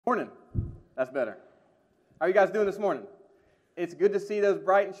Morning. That's better. How are you guys doing this morning? It's good to see those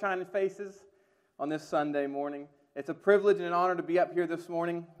bright and shining faces on this Sunday morning. It's a privilege and an honor to be up here this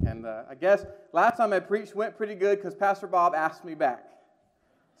morning. And I guess last time I preached went pretty good because Pastor Bob asked me back.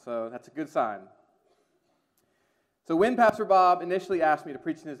 So that's a good sign. So when Pastor Bob initially asked me to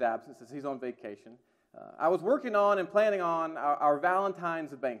preach in his absence, as he's on vacation, I was working on and planning on our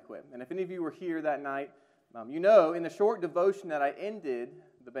Valentine's banquet. And if any of you were here that night, you know in the short devotion that I ended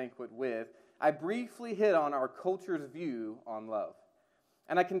the banquet with, I briefly hit on our culture's view on love.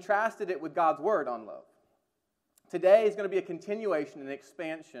 And I contrasted it with God's word on love. Today is going to be a continuation and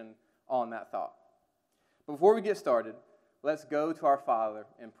expansion on that thought. But before we get started, let's go to our Father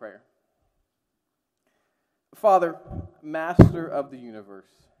in prayer. Father, Master of the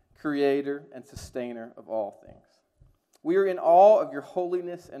universe, Creator and Sustainer of all things, we are in awe of your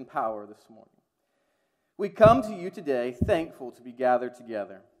holiness and power this morning. We come to you today thankful to be gathered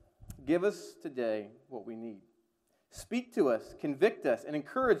together. Give us today what we need. Speak to us, convict us, and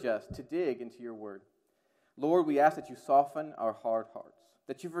encourage us to dig into your word. Lord, we ask that you soften our hard hearts,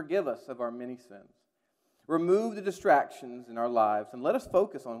 that you forgive us of our many sins. Remove the distractions in our lives, and let us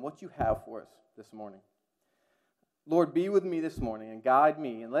focus on what you have for us this morning. Lord, be with me this morning and guide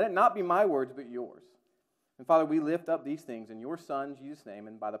me, and let it not be my words but yours. And Father, we lift up these things in your Son, Jesus' name,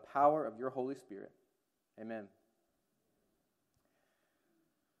 and by the power of your Holy Spirit. Amen.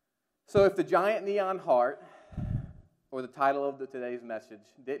 So if the giant neon heart, or the title of today's message,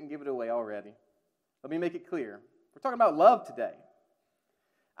 didn't give it away already, let me make it clear. We're talking about love today.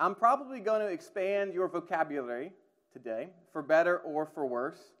 I'm probably going to expand your vocabulary today, for better or for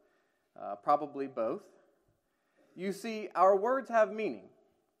worse, probably both. You see, our words have meaning,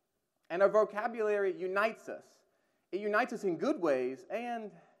 and our vocabulary unites us. It unites us in good ways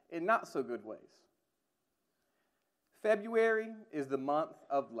and in not so good ways. February is the month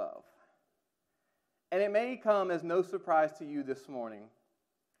of love. And it may come as no surprise to you this morning,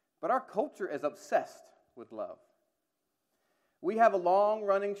 but our culture is obsessed with love. We have a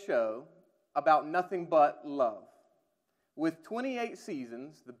long-running show about nothing but love. With 28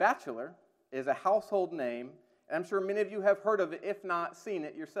 seasons, The Bachelor is a household name, and I'm sure many of you have heard of it, if not seen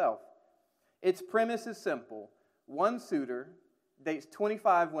it yourself. Its premise is simple. One suitor dates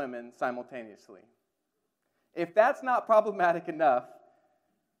 25 women simultaneously. If that's not problematic enough,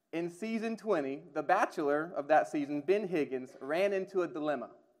 in season 20, the bachelor of that season, Ben Higgins, ran into a dilemma.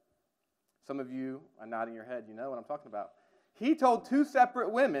 Some of you are nodding your head, you know what I'm talking about. He told two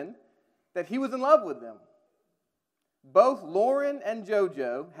separate women that he was in love with them. Both Lauren and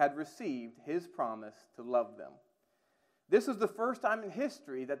JoJo had received his promise to love them. This was the first time in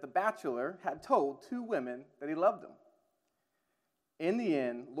history that the bachelor had told two women that he loved them. In the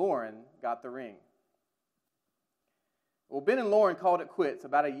end, Lauren got the ring. Well, Ben and Lauren called it quits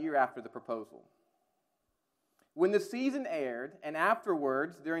about a year after the proposal. When the season aired, and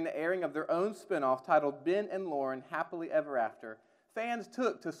afterwards, during the airing of their own spinoff titled Ben and Lauren Happily Ever After, fans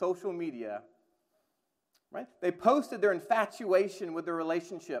took to social media. Right? They posted their infatuation with their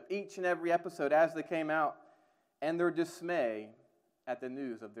relationship each and every episode as they came out, and their dismay at the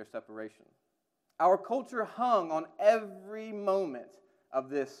news of their separation. Our culture hung on every moment of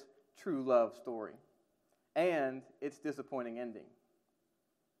this true love story and its disappointing ending.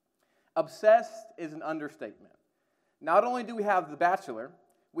 Obsessed is an understatement. Not only do we have The Bachelor,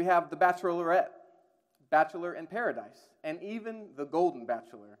 we have The Bachelorette, Bachelor in Paradise, and even The Golden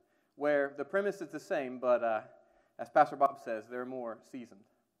Bachelor, where the premise is the same, but as Pastor Bob says, they're more seasoned.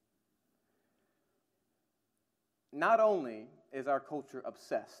 Not only is our culture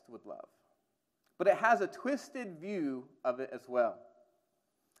obsessed with love, but it has a twisted view of it as well.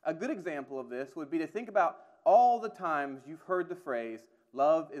 A good example of this would be to think about all the times you've heard the phrase,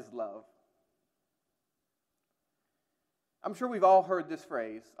 love is love. I'm sure we've all heard this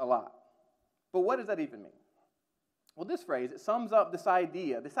phrase a lot. But what does that even mean? Well, this phrase, it sums up this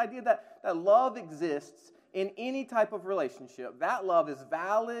idea that love exists in any type of relationship. That love is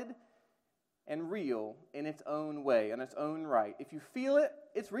valid and real in its own way, in its own right. If you feel it,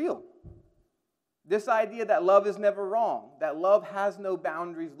 it's real. This idea that love is never wrong, that love has no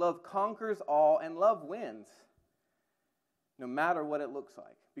boundaries, love conquers all, and love wins, no matter what it looks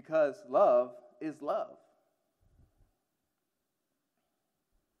like, because love is love.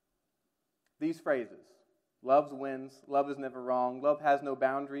 These phrases, love wins, love is never wrong, love has no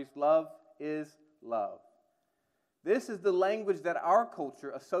boundaries, love is love. This is the language that our culture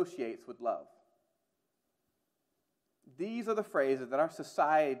associates with love. These are the phrases that our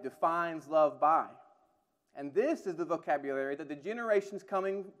society defines love by. And this is the vocabulary that the generations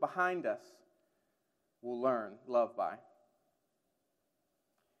coming behind us will learn love by.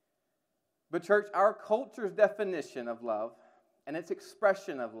 But church, our culture's definition of love and its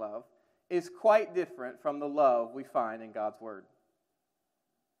expression of love is quite different from the love we find in God's Word.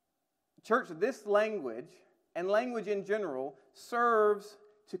 Church, this language, and language in general, serves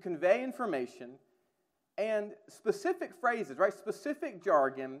to convey information, and specific phrases, right? Specific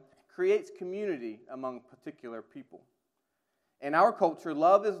jargon creates community among particular people. In our culture,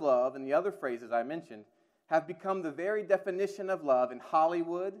 love is love, and the other phrases I mentioned have become the very definition of love in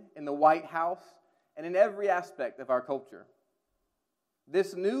Hollywood, in the White House, and in every aspect of our culture.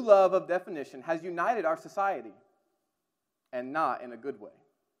 This new love of definition has united our society, and not in a good way.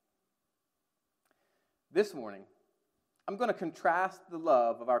 This morning, I'm going to contrast the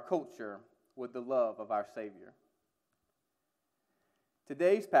love of our culture with the love of our Savior.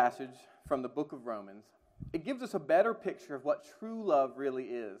 Today's passage from the book of Romans, it gives us a better picture of what true love really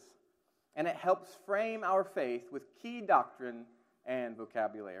is, and it helps frame our faith with key doctrine and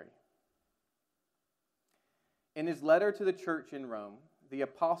vocabulary. In his letter to the church in Rome, the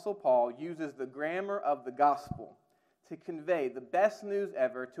Apostle Paul uses the grammar of the gospel to convey the best news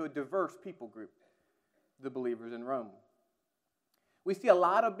ever to a diverse people group, the believers in Rome. We see a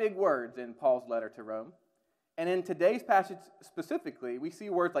lot of big words in Paul's letter to Rome, and in today's passage specifically, we see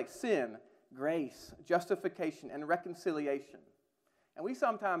words like sin, grace, justification, and reconciliation. And we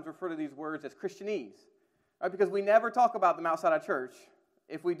sometimes refer to these words as Christianese, right? Because we never talk about them outside of church.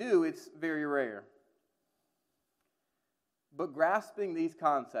 If we do, it's very rare. But grasping these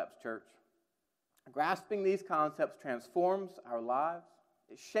concepts, church, grasping these concepts transforms our lives,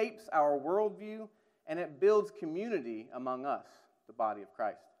 it shapes our worldview, and it builds community among us, the body of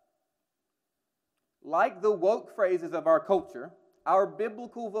Christ. Like the woke phrases of our culture, our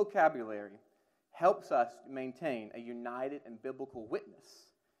biblical vocabulary helps us maintain a united and biblical witness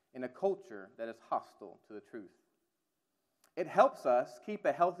in a culture that is hostile to the truth. It helps us keep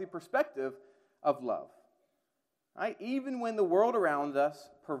a healthy perspective of love, right? Even when the world around us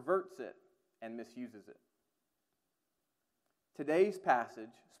perverts it and misuses it. Today's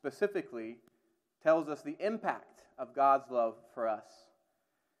passage specifically tells us the impact of God's love for us.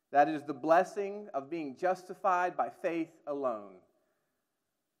 That is the blessing of being justified by faith alone.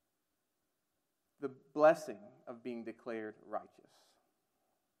 The blessing of being declared righteous.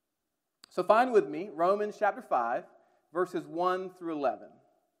 So find with me Romans chapter 5, verses 1 through 11.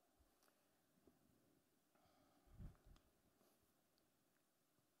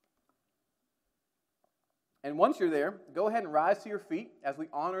 And once you're there, go ahead and rise to your feet as we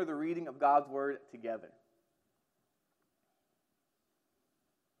honor the reading of God's Word together.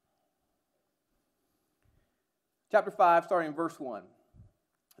 Chapter 5, starting in verse 1.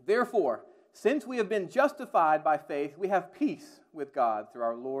 Therefore, since we have been justified by faith, we have peace with God through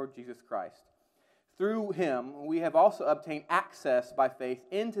our Lord Jesus Christ. Through him, we have also obtained access by faith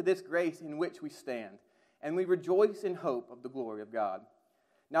into this grace in which we stand, and we rejoice in hope of the glory of God.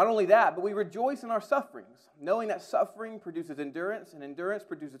 Not only that, but we rejoice in our sufferings, knowing that suffering produces endurance, and endurance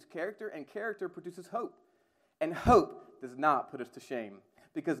produces character, and character produces hope. And hope does not put us to shame,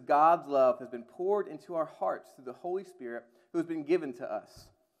 because God's love has been poured into our hearts through the Holy Spirit who has been given to us.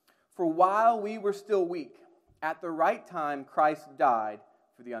 For while we were still weak, at the right time Christ died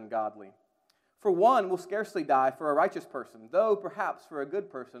for the ungodly. For one will scarcely die for a righteous person, though perhaps for a good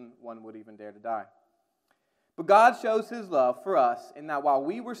person one would even dare to die. But God shows his love for us in that while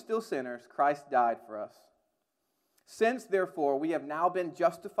we were still sinners, Christ died for us. Since, therefore, we have now been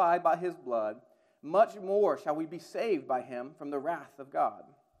justified by his blood, much more shall we be saved by him from the wrath of God.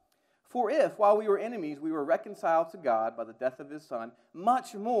 For if, while we were enemies, we were reconciled to God by the death of his Son,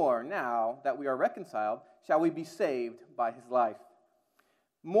 much more now that we are reconciled, shall we be saved by his life.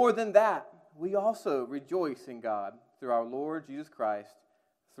 More than that, we also rejoice in God through our Lord Jesus Christ,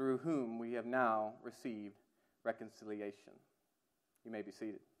 through whom we have now received reconciliation. You may be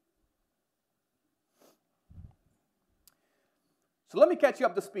seated. So let me catch you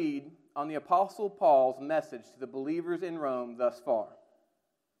up to speed on the Apostle Paul's message to the believers in Rome thus far.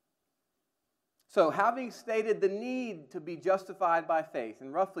 So, having stated the need to be justified by faith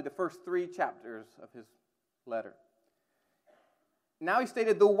in roughly the first 3 chapters of his letter, now he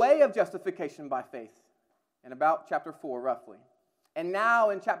stated the way of justification by faith in about chapter 4, roughly. And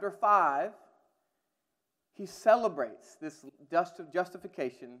now in chapter 5, he celebrates this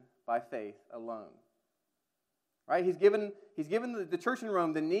justification by faith alone. Right? He's given the church in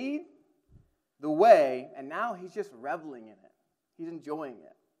Rome the need, the way, and now he's just reveling in it. He's enjoying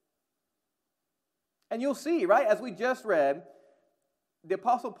it. And you'll see, right, as we just read, the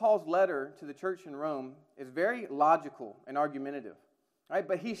Apostle Paul's letter to the church in Rome is very logical and argumentative, right?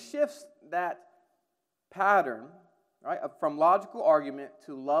 But he shifts that pattern right? From logical argument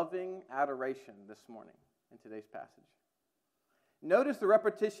to loving adoration this morning in today's passage. Notice the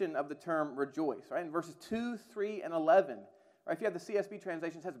repetition of the term rejoice, right? In verses 2, 3, and 11. Right? If you have the CSB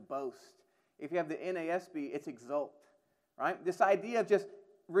translation, it says boast. If you have the NASB, it's exult. Right? This idea of just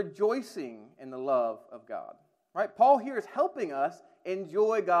rejoicing in the love of God. Right? Paul here is helping us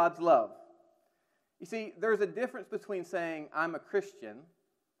enjoy God's love. You see, there's a difference between saying, I'm a Christian,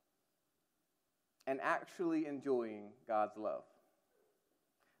 and actually enjoying God's love.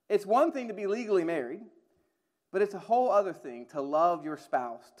 It's one thing to be legally married, but it's a whole other thing to love your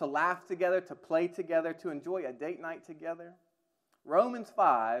spouse, to laugh together, to play together, to enjoy a date night together. Romans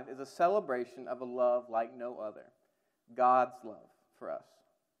 5 is a celebration of a love like no other, God's love for us.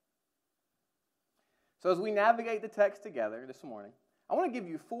 So as we navigate the text together this morning, I want to give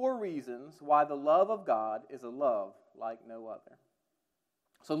you 4 reasons why the love of God is a love like no other.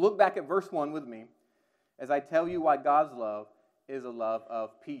 So look back at verse 1 with me as I tell you why God's love is a love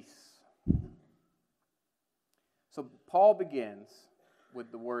of peace. So Paul begins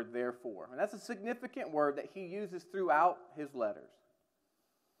with the word therefore. And that's a significant word that he uses throughout his letters.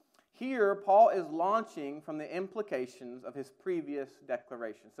 Here, Paul is launching from the implications of his previous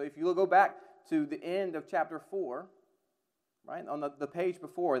declaration. So if you go back to the end of chapter 4, right, on the page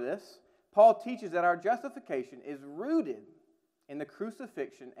before this, Paul teaches that our justification is rooted in the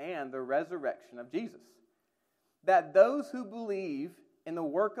crucifixion and the resurrection of Jesus. That those who believe in the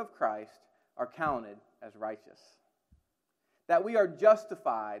work of Christ are counted as righteous. That we are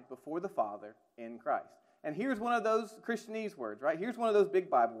justified before the Father in Christ. And here's one of those Christianese words, right? Here's one of those big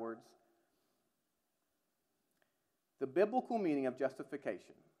Bible words. The biblical meaning of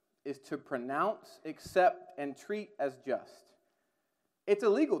justification is to pronounce, accept, and treat as just. It's a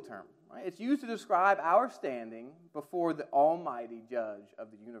legal term, right? It's used to describe our standing before the almighty judge of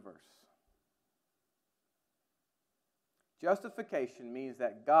the universe. Justification means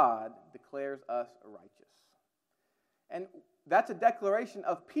that God declares us righteous. And that's a declaration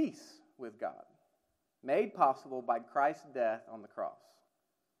of peace with God, made possible by Christ's death on the cross.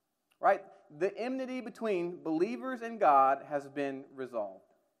 Right? The enmity between believers and God has been resolved.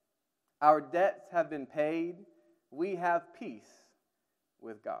 Our debts have been paid. We have peace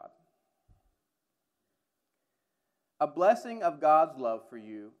with God. A blessing of God's love for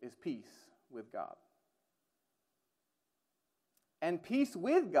you is peace with God. And peace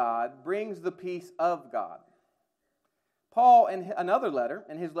with God brings the peace of God. Paul, in another letter,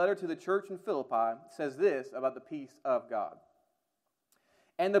 in his letter to the church in Philippi, says this about the peace of God.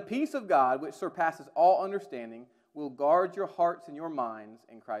 And the peace of God, which surpasses all understanding, will guard your hearts and your minds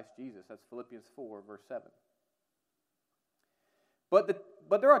in Christ Jesus. That's Philippians 4, verse 7.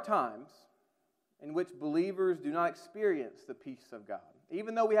 But there are times in which believers do not experience the peace of God.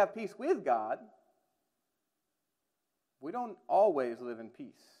 Even though we have peace with God, we don't always live in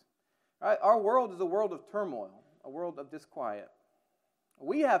peace. Right? Our world is a world of turmoil, a world of disquiet.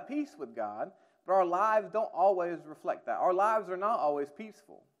 We have peace with God, but our lives don't always reflect that. Our lives are not always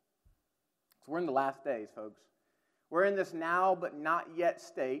peaceful. So we're in the last days, folks. We're in this now but not yet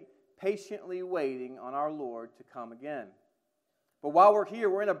state, patiently waiting on our Lord to come again. But while we're here,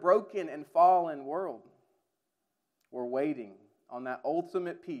 we're in a broken and fallen world. We're waiting on that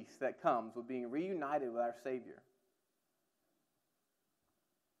ultimate peace that comes with being reunited with our Savior.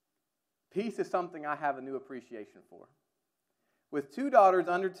 Peace is something I have a new appreciation for. With 2 daughters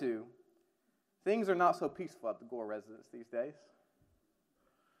under 2, things are not so peaceful at the Gore residence these days.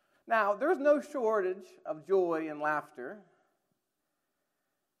 Now, there's no shortage of joy and laughter.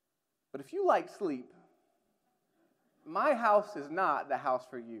 But if you like sleep, my house is not the house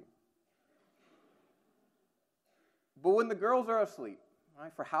for you. But when the girls are asleep,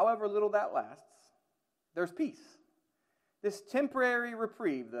 right, for however little that lasts, there's peace. This temporary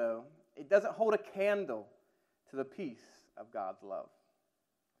reprieve, though, it doesn't hold a candle to the peace of God's love.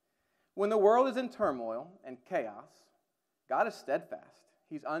 When the world is in turmoil and chaos, God is steadfast.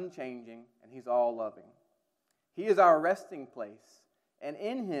 He's unchanging, and He's all-loving. He is our resting place, and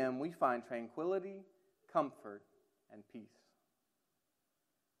in Him we find tranquility, comfort, and peace.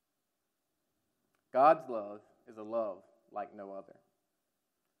 God's love is a love like no other.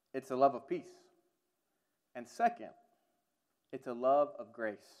 It's a love of peace. And second, it's a love of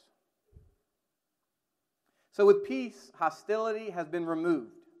grace. So with peace, hostility has been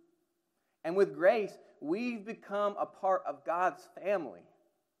removed. And with grace, we've become a part of God's family.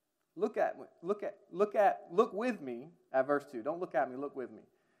 Look with me at verse 2. Don't look at me, look with me.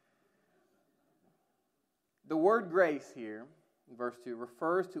 The word grace here, in verse 2,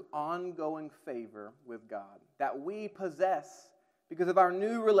 refers to ongoing favor with God that we possess because of our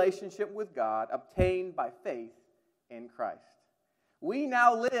new relationship with God obtained by faith in Christ. We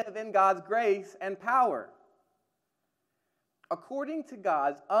now live in God's grace and power. According to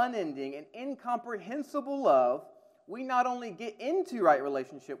God's unending and incomprehensible love, we not only get into right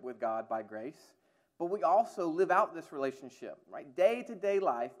relationship with God by grace, but we also live out this relationship, right? Day-to-day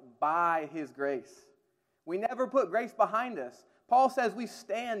life by His grace. We never put grace behind us. Paul says we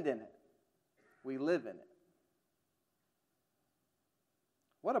stand in it. We live in it.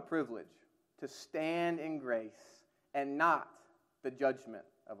 What a privilege to stand in grace and not the judgment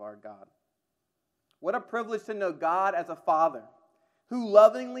of our God. What a privilege to know God as a Father who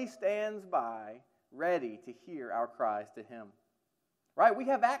lovingly stands by, ready to hear our cries to Him. Right? We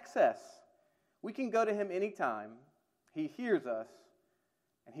have access. We can go to Him anytime. He hears us,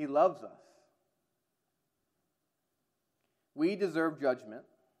 and He loves us. We deserve judgment,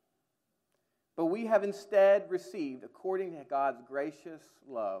 but we have instead received, according to God's gracious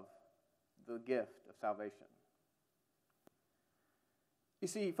love, the gift of salvation. You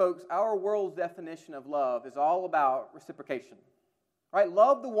see, folks, our world's definition of love is all about reciprocation. Right?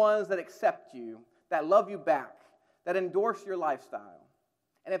 Love the ones that accept you, that love you back, that endorse your lifestyle.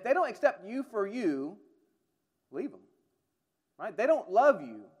 And if they don't accept you for you, leave them. Right? They don't love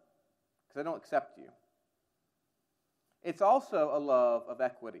you because they don't accept you. It's also a love of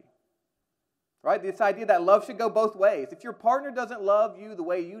equity. Right? This idea that love should go both ways. If your partner doesn't love you the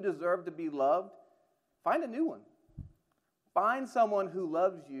way you deserve to be loved, find a new one. Find someone who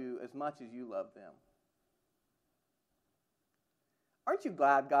loves you as much as you love them. Aren't you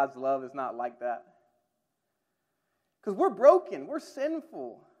glad God's love is not like that? Because we're broken, we're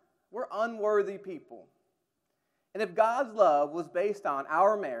sinful, we're unworthy people. And if God's love was based on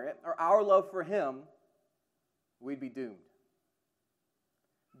our merit or our love for Him, we'd be doomed.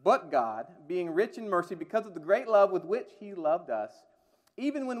 But God, being rich in mercy because of the great love with which He loved us,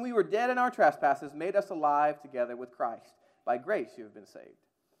 even when we were dead in our trespasses, made us alive together with Christ. By grace you have been saved.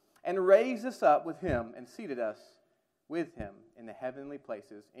 And raised us up with Him and seated us with Him in the heavenly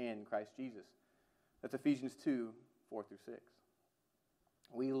places in Christ Jesus. That's Ephesians 2, 4 through 6.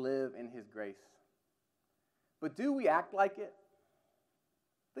 We live in His grace. But do we act like it?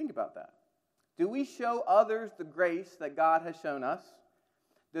 Think about that. Do we show others the grace that God has shown us?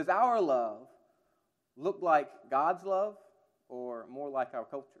 Does our love look like God's love or more like our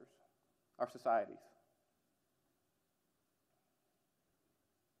cultures, our societies?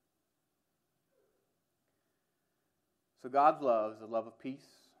 So God's love is a love of peace.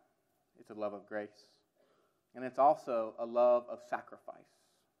 It's a love of grace. And it's also a love of sacrifice.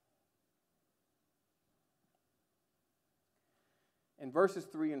 In verses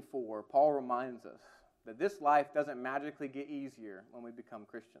 3 and 4, Paul reminds us that this life doesn't magically get easier when we become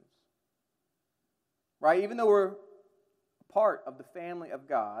Christians. Right? Even though we're part of the family of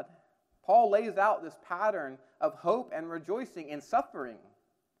God, Paul lays out this pattern of hope and rejoicing in suffering.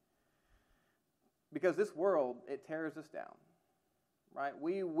 Because this world, it tears us down. Right?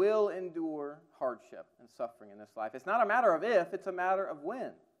 We will endure hardship and suffering in this life. It's not a matter of if, it's a matter of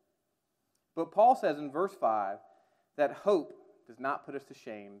when. But Paul says in verse 5 that hope does not put us to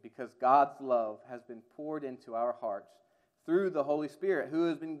shame because God's love has been poured into our hearts through the Holy Spirit who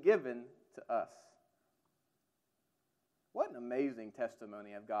has been given to us. What an amazing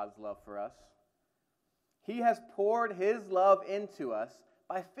testimony of God's love for us. He has poured His love into us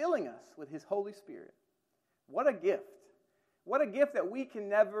by filling us with His Holy Spirit. What a gift. What a gift that we can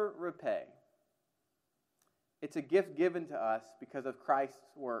never repay. It's a gift given to us because of Christ's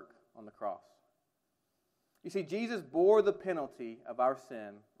work on the cross. You see, Jesus bore the penalty of our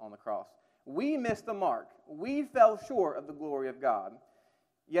sin on the cross. We missed the mark. We fell short of the glory of God.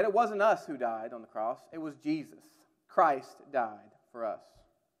 Yet it wasn't us who died on the cross. It was Jesus. Christ died for us.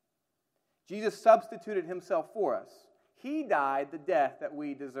 Jesus substituted Himself for us. He died the death that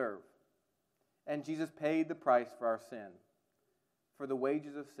we deserve. And Jesus paid the price for our sin. For the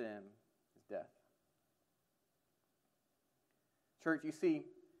wages of sin is death. Church, you see,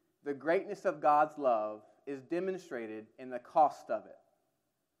 the greatness of God's love is demonstrated in the cost of it.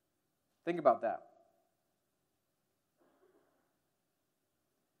 Think about that.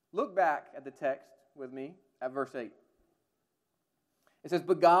 Look back at the text with me at verse 8. It says,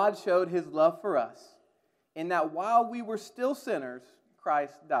 "But God showed His love for us, in that while we were still sinners,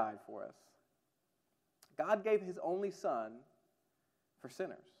 Christ died for us." God gave His only Son for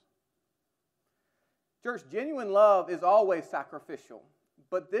sinners. Church, genuine love is always sacrificial,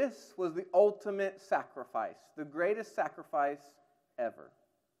 but this was the ultimate sacrifice, the greatest sacrifice ever.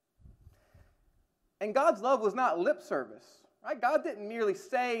 And God's love was not lip service, right? God didn't merely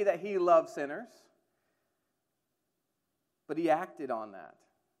say that He loved sinners, but He acted on that.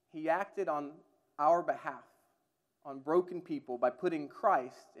 He acted on our behalf. on broken people by putting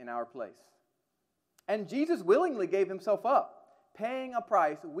Christ in our place. And Jesus willingly gave himself up, paying a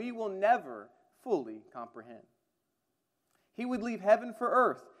price we will never fully comprehend. He would leave heaven for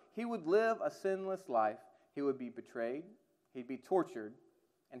earth. He would live a sinless life. He would be betrayed. He'd be tortured.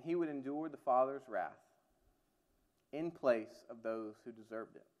 And he would endure the Father's wrath in place of those who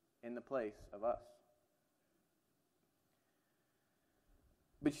deserved it, in the place of us.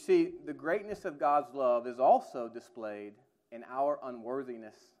 But you see, the greatness of God's love is also displayed in our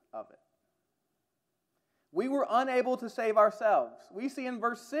unworthiness of it. We were unable to save ourselves. We see in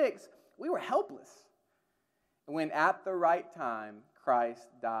verse 6, we were helpless when at the right time Christ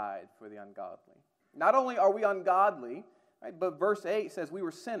died for the ungodly. Not only are we ungodly, right, but verse 8 says we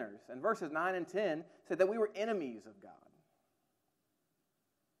were sinners. And verses 9 and 10 said that we were enemies of God.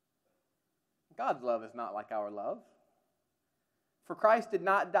 God's love is not like our love. For Christ did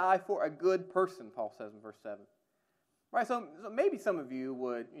not die for a good person, Paul says in verse 7. Right, so maybe some of you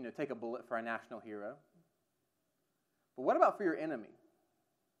would, take a bullet for a national hero. But what about for your enemy?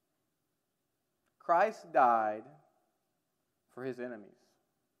 Christ died for his enemies.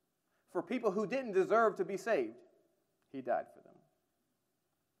 For people who didn't deserve to be saved, he died for them.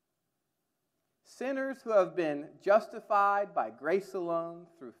 Sinners who have been justified by grace alone,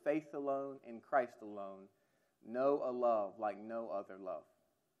 through faith alone, in Christ alone, know a love like no other love.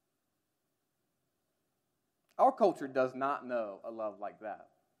 Our culture does not know a love like that.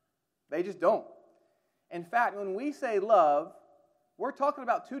 They just don't. In fact, when we say love, we're talking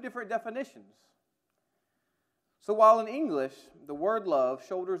about two different definitions. So while in English, the word love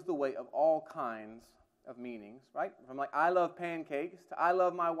shoulders the weight of all kinds of meanings, right? From like I love pancakes, to I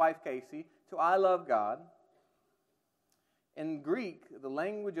love my wife Casey, to I love God. In Greek, the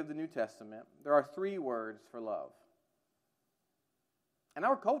language of the New Testament, there are three words for love. And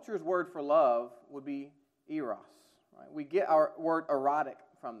our culture's word for love would be eros. Right? We get our word erotic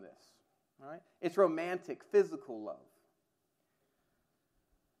from this. Right? It's romantic, physical love.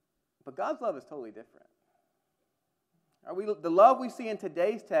 But God's love is totally different. The love we see in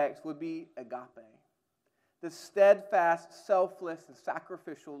today's text would be agape, the steadfast, selfless, and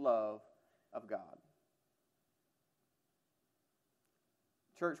sacrificial love of God.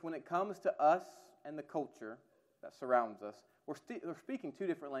 Church, when it comes to us and the culture that surrounds us, we're speaking two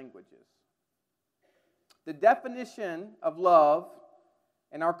different languages. The definition of love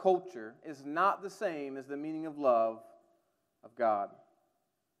in our culture is not the same as the meaning of love of God.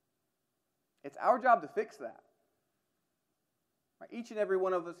 It's our job to fix that. Right? Each and every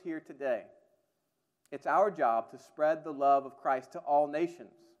one of us here today, it's our job to spread the love of Christ to all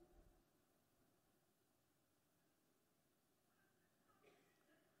nations.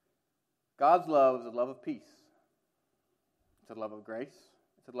 God's love is a love of peace. It's a love of grace.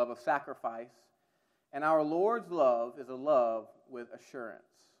 It's a love of sacrifice. And our Lord's love is a love with assurance.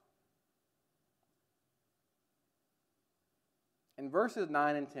 In verses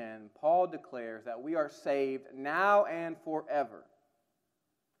 9 and 10, Paul declares that we are saved now and forever.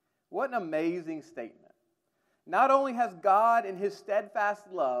 What an amazing statement. Not only has God in his steadfast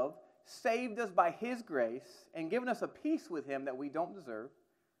love saved us by his grace and given us a peace with him that we don't deserve,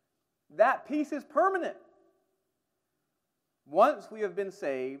 that peace is permanent. Once we have been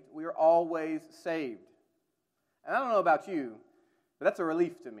saved, we are always saved. And I don't know about you, but that's a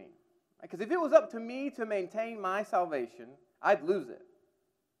relief to me. Because if it was up to me to maintain my salvation, I'd lose it.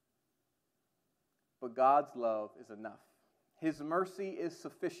 But God's love is enough. His mercy is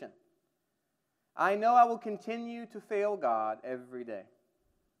sufficient. I know I will continue to fail God every day.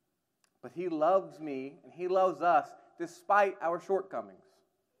 But he loves me and he loves us despite our shortcomings.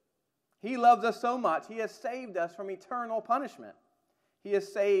 He loves us so much, he has saved us from eternal punishment. He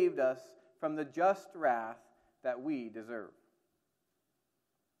has saved us from the just wrath that we deserve.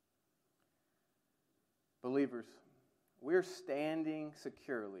 Believers, we're standing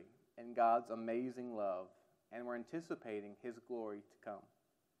securely in God's amazing love, and we're anticipating his glory to come.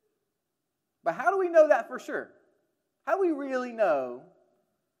 But how do we know that for sure? How do we really know?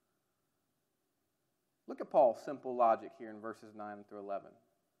 Look at Paul's simple logic here in verses 9 through 11.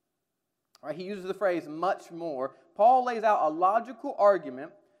 Right, he uses the phrase much more. Paul lays out a logical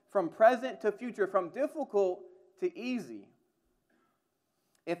argument from present to future, from difficult to easy.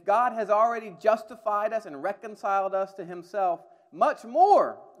 If God has already justified us and reconciled us to himself, much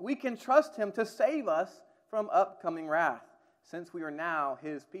more we can trust him to save us from upcoming wrath, since we are now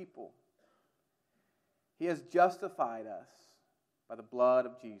his people. He has justified us by the blood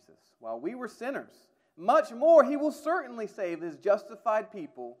of Jesus. While we were sinners, much more he will certainly save his justified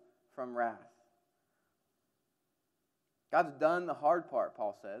people from wrath. God's done the hard part,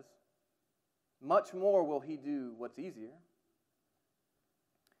 Paul says. much more will he do what's easier.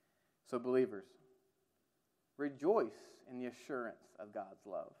 So believers, rejoice in the assurance of God's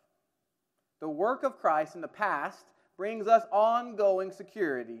love. The work of Christ in the past brings us ongoing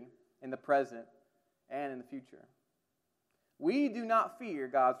security in the present and in the future. We do not fear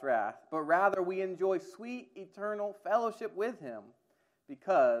God's wrath, but rather we enjoy sweet eternal fellowship with Him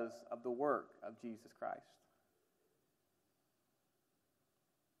because of the work of Jesus Christ.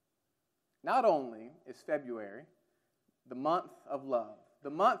 Not only is February the month of love, the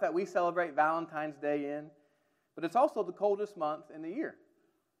month that we celebrate Valentine's Day in, but it's also the coldest month in the year.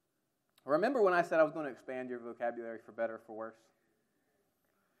 Remember when I said I was going to expand your vocabulary for better or for worse?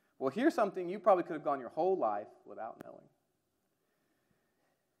 Well, here's something you probably could have gone your whole life without knowing.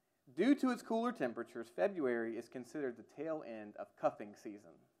 Due to its cooler temperatures, February is considered the tail end of cuffing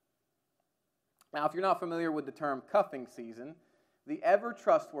season. Now, if you're not familiar with the term cuffing season, the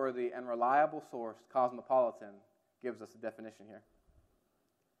ever-trustworthy and reliable source, Cosmopolitan, gives us a definition here.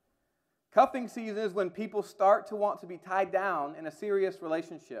 Cuffing season is when people start to want to be tied down in a serious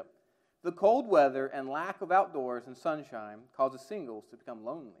relationship. The cold weather and lack of outdoors and sunshine causes singles to become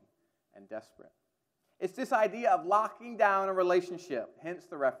lonely and desperate. It's this idea of locking down a relationship, hence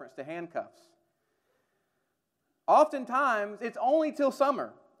the reference to handcuffs. Oftentimes, it's only till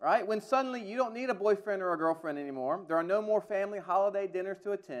summer, right? When suddenly you don't need a boyfriend or a girlfriend anymore. There are no more family holiday dinners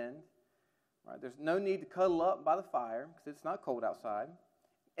to attend. Right? There's no need to cuddle up by the fire because it's not cold outside.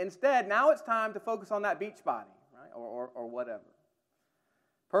 Instead, now it's time to focus on that beach body, right? Or whatever.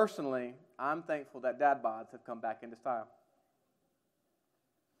 Personally, I'm thankful that dad bods have come back into style.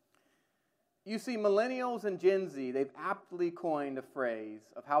 You see, millennials and Gen Z, they've aptly coined a phrase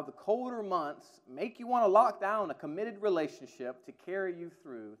of how the colder months make you want to lock down a committed relationship to carry you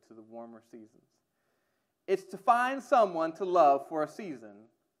through to the warmer seasons. It's to find someone to love for a season,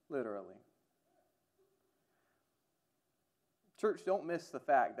 literally. Church, don't miss the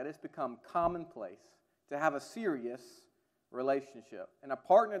fact that it's become commonplace to have a serious relationship and a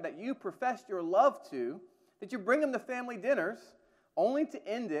partner that you profess your love to, that you bring them to family dinners, only to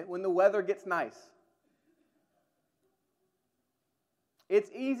end it when the weather gets nice.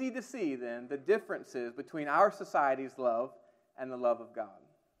 It's easy to see, then, the differences between our society's love and the love of God.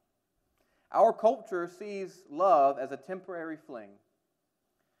 Our culture sees love as a temporary fling.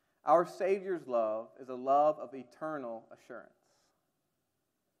 Our Savior's love is a love of eternal assurance.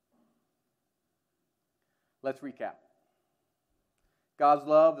 Let's recap. God's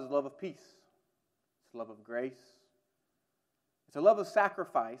love is a love of peace. It's a love of grace. It's a love of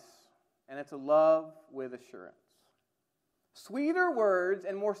sacrifice. And it's a love with assurance. Sweeter words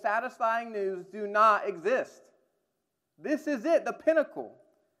and more satisfying news do not exist. This is it, the pinnacle.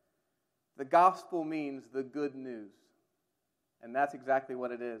 The gospel means the good news. And that's exactly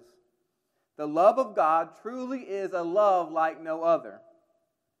what it is. The love of God truly is a love like no other.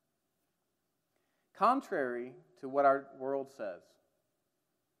 Contrary to what our world says,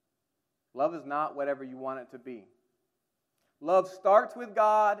 love is not whatever you want it to be. Love starts with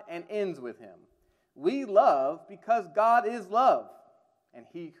God and ends with Him. We love because God is love, and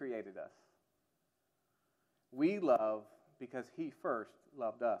He created us. We love because He first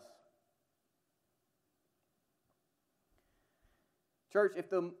loved us. Church, if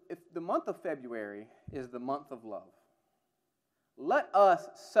the month of February is the month of love, let us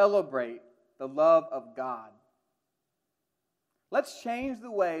celebrate the love of God. Let's change the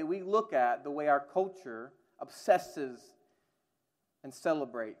way we look at the way our culture obsesses and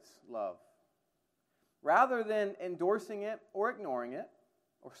celebrates love. Rather than endorsing it or ignoring it,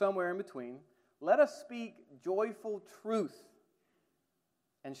 or somewhere in between, let us speak joyful truth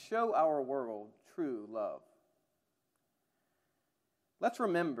and show our world true love. Let's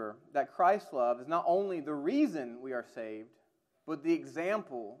remember that Christ's love is not only the reason we are saved, but the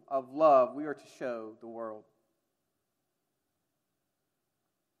example of love we are to show the world.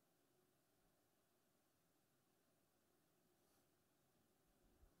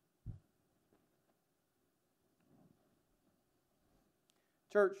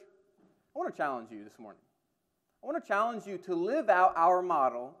 Church, I want to challenge you this morning. I want to challenge you to live out our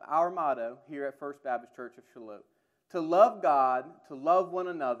motto here at First Baptist Church of Shalot. To love God, to love one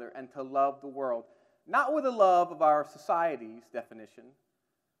another, and to love the world. Not with the love of our society's definition,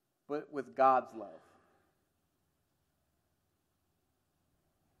 but with God's love.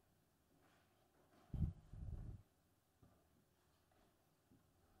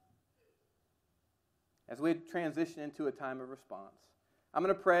 As we transition into a time of response, I'm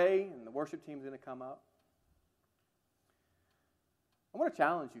going to pray, and the worship team's going to come up. I want to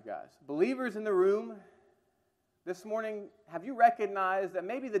challenge you guys, believers in the room, This morning, have you recognized that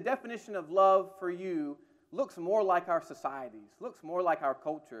maybe the definition of love for you looks more like our societies, looks more like our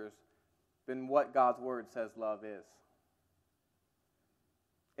cultures than what God's Word says love is?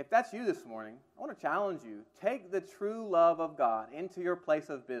 If that's you this morning, I want to challenge you. Take the true love of God into your place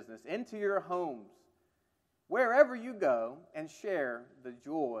of business, into your homes, wherever you go, and share the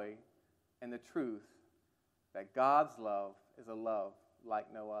joy and the truth that God's love is a love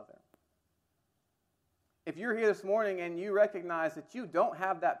like no other. If you're here this morning and you recognize that you don't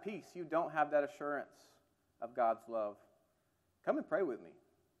have that peace, you don't have that assurance of God's love, come and pray with me.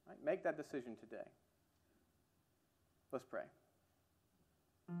 Right? Make that decision today. Let's pray.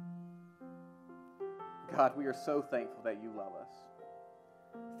 God, we are so thankful that you love us.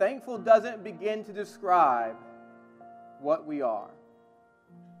 Thankful doesn't begin to describe what we are.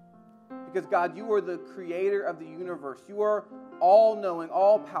 Because, God, you are the creator of the universe. You are all-knowing,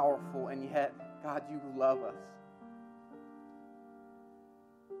 all-powerful, and yet, God, you love us.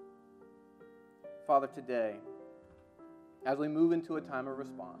 Father, today, as we move into a time of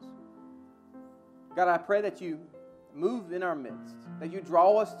response, God, I pray that you move in our midst, that you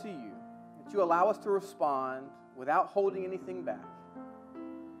draw us to you, that you allow us to respond without holding anything back.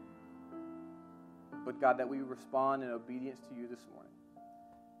 But, God, that we respond in obedience to you this morning.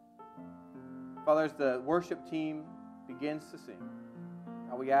 Father, as the worship team begins to sing,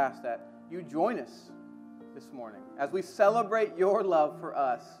 God, we ask that you join us this morning as we celebrate your love for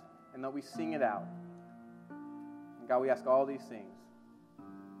us and that we sing it out. And God, we ask all these things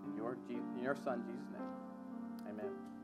in your Son, Jesus' name. Amen.